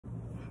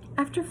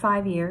After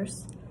 5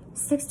 years,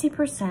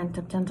 60%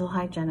 of dental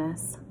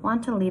hygienists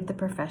want to leave the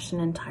profession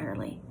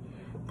entirely.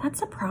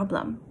 That's a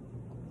problem.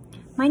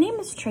 My name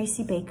is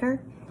Tracy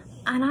Baker,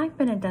 and I've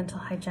been a dental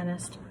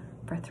hygienist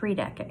for 3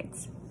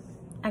 decades.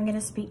 I'm going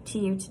to speak to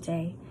you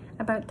today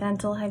about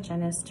dental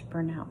hygienist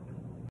burnout.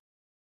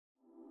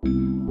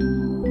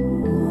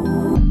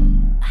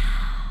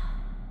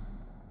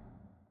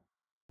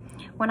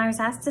 When I was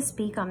asked to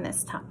speak on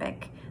this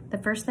topic, the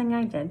first thing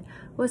I did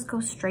was go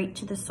straight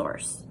to the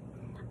source.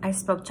 I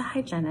spoke to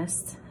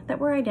hygienists that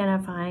were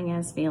identifying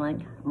as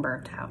feeling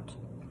burnt out.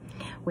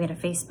 We had a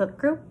Facebook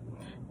group,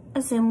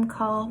 a Zoom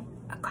call,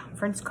 a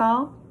conference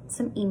call,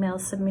 some email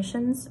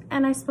submissions,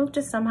 and I spoke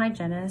to some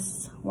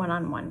hygienists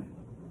one-on-one.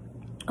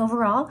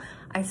 Overall,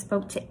 I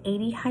spoke to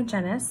 80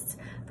 hygienists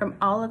from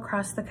all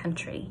across the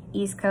country,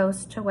 East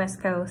Coast to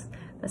West Coast,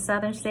 the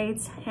southern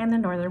states, and the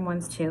northern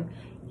ones too,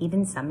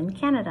 even some in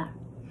Canada.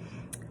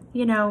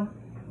 You know,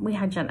 we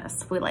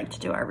hygienists, we like to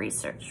do our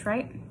research,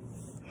 right?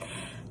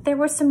 There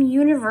were some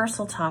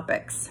universal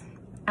topics,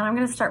 and I'm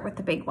going to start with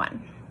the big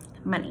one,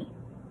 money.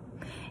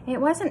 It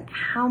wasn't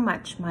how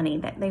much money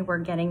that they were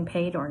getting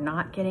paid or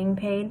not getting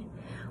paid.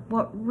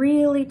 What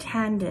really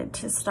tended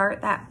to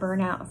start that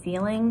burnout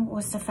feeling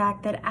was the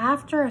fact that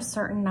after a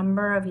certain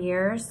number of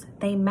years,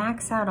 they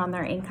max out on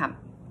their income.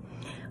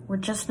 We're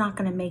just not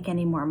going to make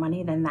any more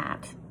money than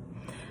that.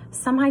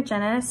 Some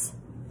hygienists,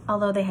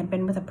 although they had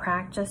been with a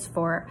practice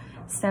for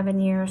 7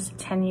 years,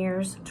 10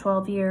 years,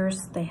 12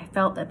 years, they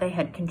felt that they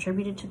had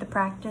contributed to the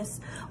practice.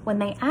 When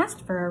they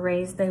asked for a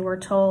raise, they were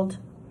told,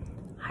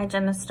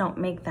 hygienists don't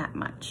make that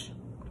much.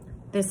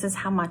 This is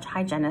how much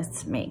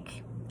hygienists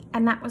make.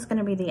 And that was going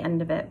to be the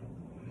end of it.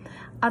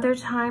 Other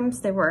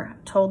times they were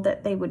told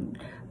that they would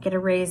get a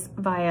raise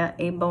via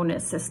a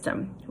bonus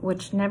system,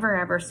 which never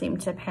ever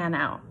seemed to pan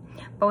out.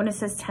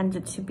 Bonuses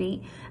tended to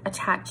be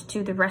attached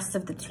to the rest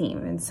of the team.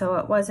 And so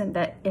it wasn't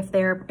that if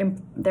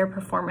their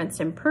performance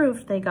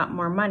improved, they got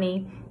more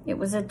money. It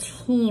was a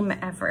team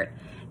effort.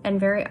 And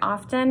very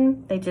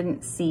often they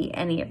didn't see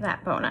any of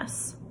that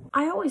bonus.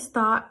 I always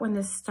thought when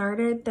this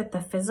started that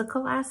the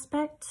physical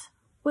aspect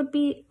would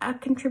be a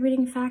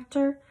contributing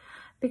factor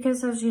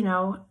because, as you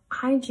know,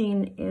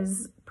 hygiene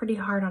is pretty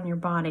hard on your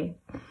body.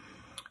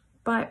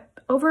 But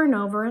over and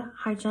over,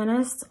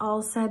 hygienists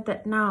all said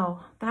that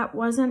no, that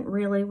wasn't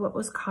really what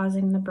was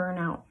causing the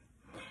burnout.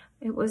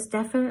 It was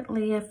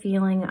definitely a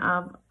feeling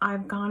of,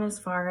 I've gone as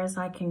far as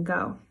I can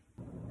go.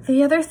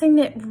 The other thing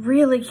that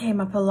really came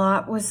up a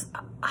lot was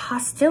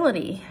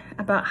hostility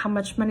about how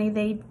much money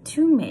they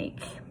do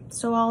make.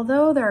 So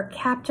although they're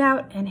capped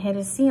out and hit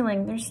a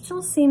ceiling, there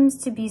still seems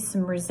to be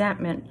some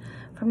resentment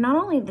from not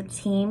only the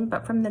team,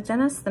 but from the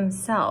dentists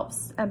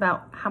themselves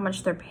about how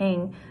much they're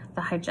paying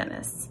the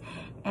hygienists.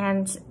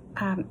 And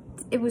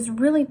it was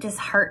really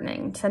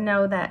disheartening to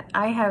know that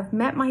I have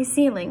met my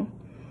ceiling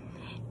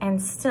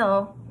and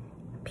still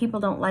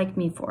people don't like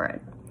me for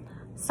it.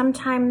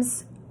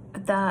 Sometimes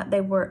they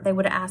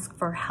would ask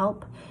for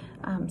help,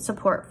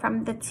 support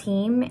from the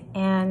team,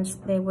 and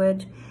they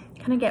would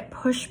kind of get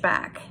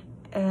pushback.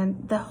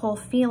 And the whole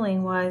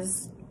feeling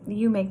was,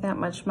 you make that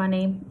much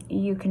money,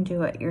 you can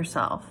do it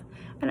yourself.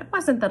 And it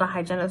wasn't that a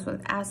hygienist was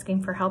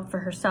asking for help for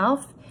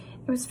herself,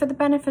 it was for the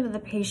benefit of the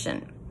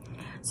patient.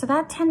 So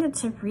that tended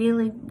to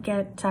really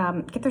get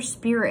their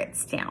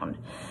spirits down.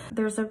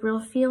 There's a real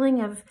feeling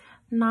of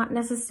not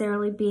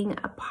necessarily being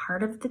a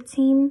part of the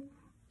team,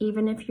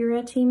 even if you're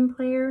a team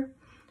player.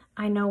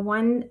 I know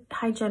one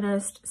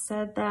hygienist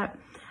said that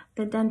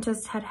the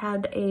dentist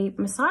had a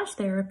massage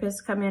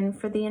therapist come in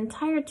for the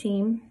entire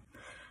team,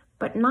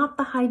 but not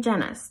the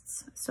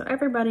hygienists. So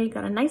everybody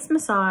got a nice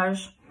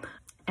massage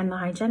and the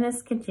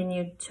hygienist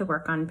continued to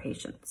work on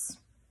patients.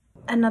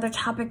 Another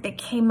topic that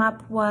came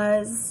up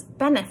was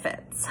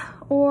benefits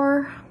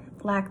or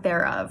lack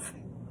thereof.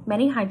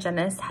 Many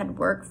hygienists had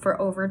worked for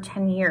over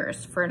 10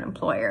 years for an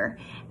employer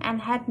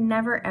and had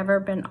never ever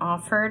been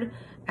offered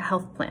a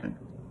health plan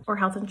or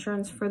health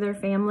insurance for their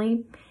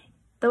family.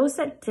 Those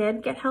that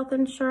did get health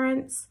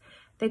insurance,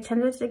 they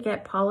tended to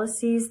get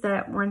policies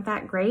that weren't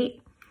that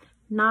great.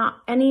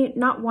 Not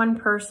one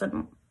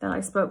person that I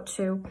spoke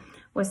to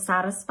was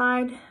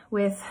satisfied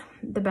with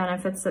the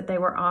benefits that they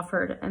were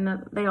offered, and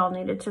that they all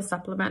needed to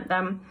supplement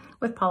them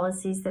with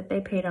policies that they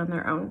paid on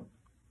their own.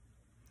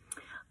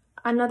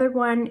 Another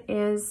one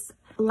is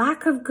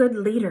lack of good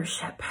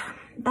leadership.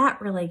 That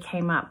really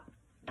came up.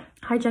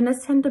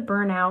 Hygienists tend to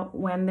burn out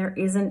when there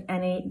isn't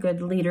any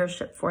good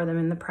leadership for them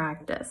in the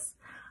practice.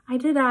 I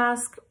did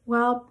ask,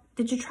 well,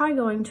 did you try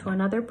going to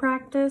another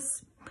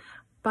practice?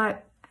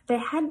 But they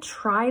had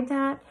tried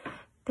that.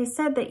 They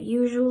said that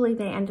usually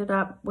they ended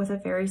up with a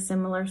very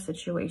similar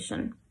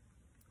situation.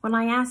 When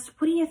I asked,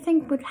 what do you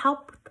think would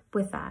help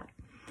with that?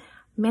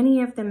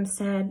 Many of them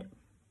said,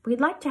 we'd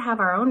like to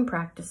have our own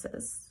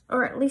practices,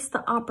 or at least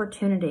the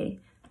opportunity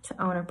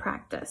to own a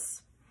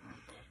practice.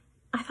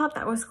 I thought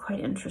that was quite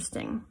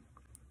interesting.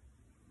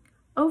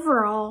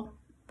 Overall,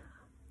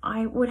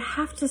 I would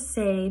have to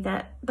say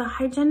that the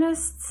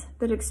hygienists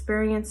that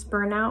experience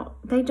burnout,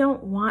 they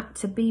don't want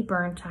to be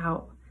burnt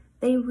out.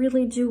 They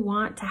really do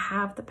want to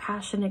have the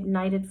passion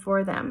ignited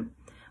for them,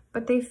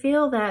 but they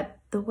feel that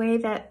the way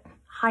that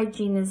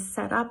hygiene is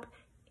set up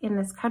in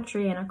this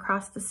country and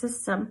across the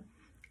system,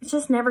 it's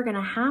just never going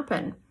to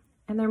happen.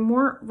 And they're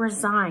more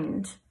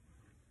resigned,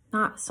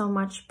 not so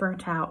much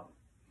burnt out.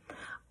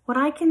 What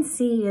I can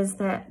see is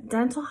that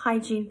dental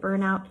hygiene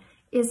burnout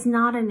is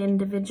not an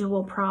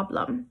individual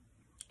problem.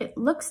 It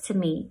looks to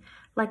me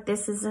like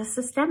this is a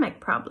systemic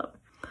problem.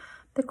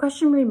 The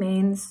question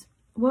remains,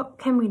 what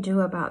can we do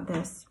about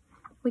this?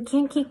 We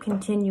can't keep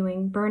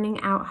continuing burning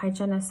out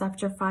hygienists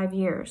after 5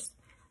 years.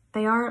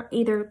 They are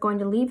either going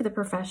to leave the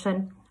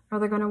profession or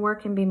they're going to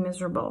work and be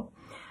miserable.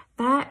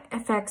 That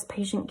affects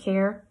patient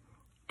care.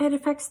 It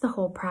affects the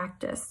whole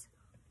practice.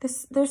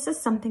 This is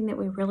something that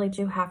we really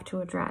do have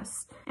to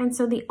address. And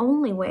so the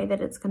only way that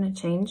it's going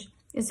to change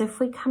is if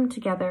we come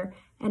together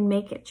and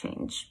make it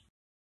change.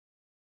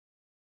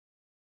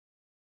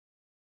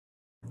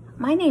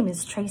 My name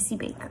is Tracy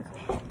Baker,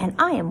 and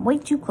I am way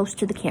too close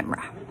to the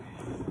camera.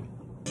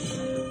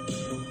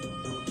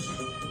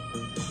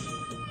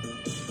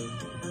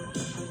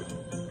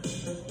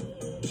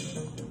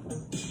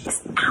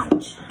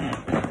 Ouch.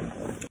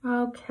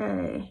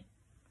 Okay.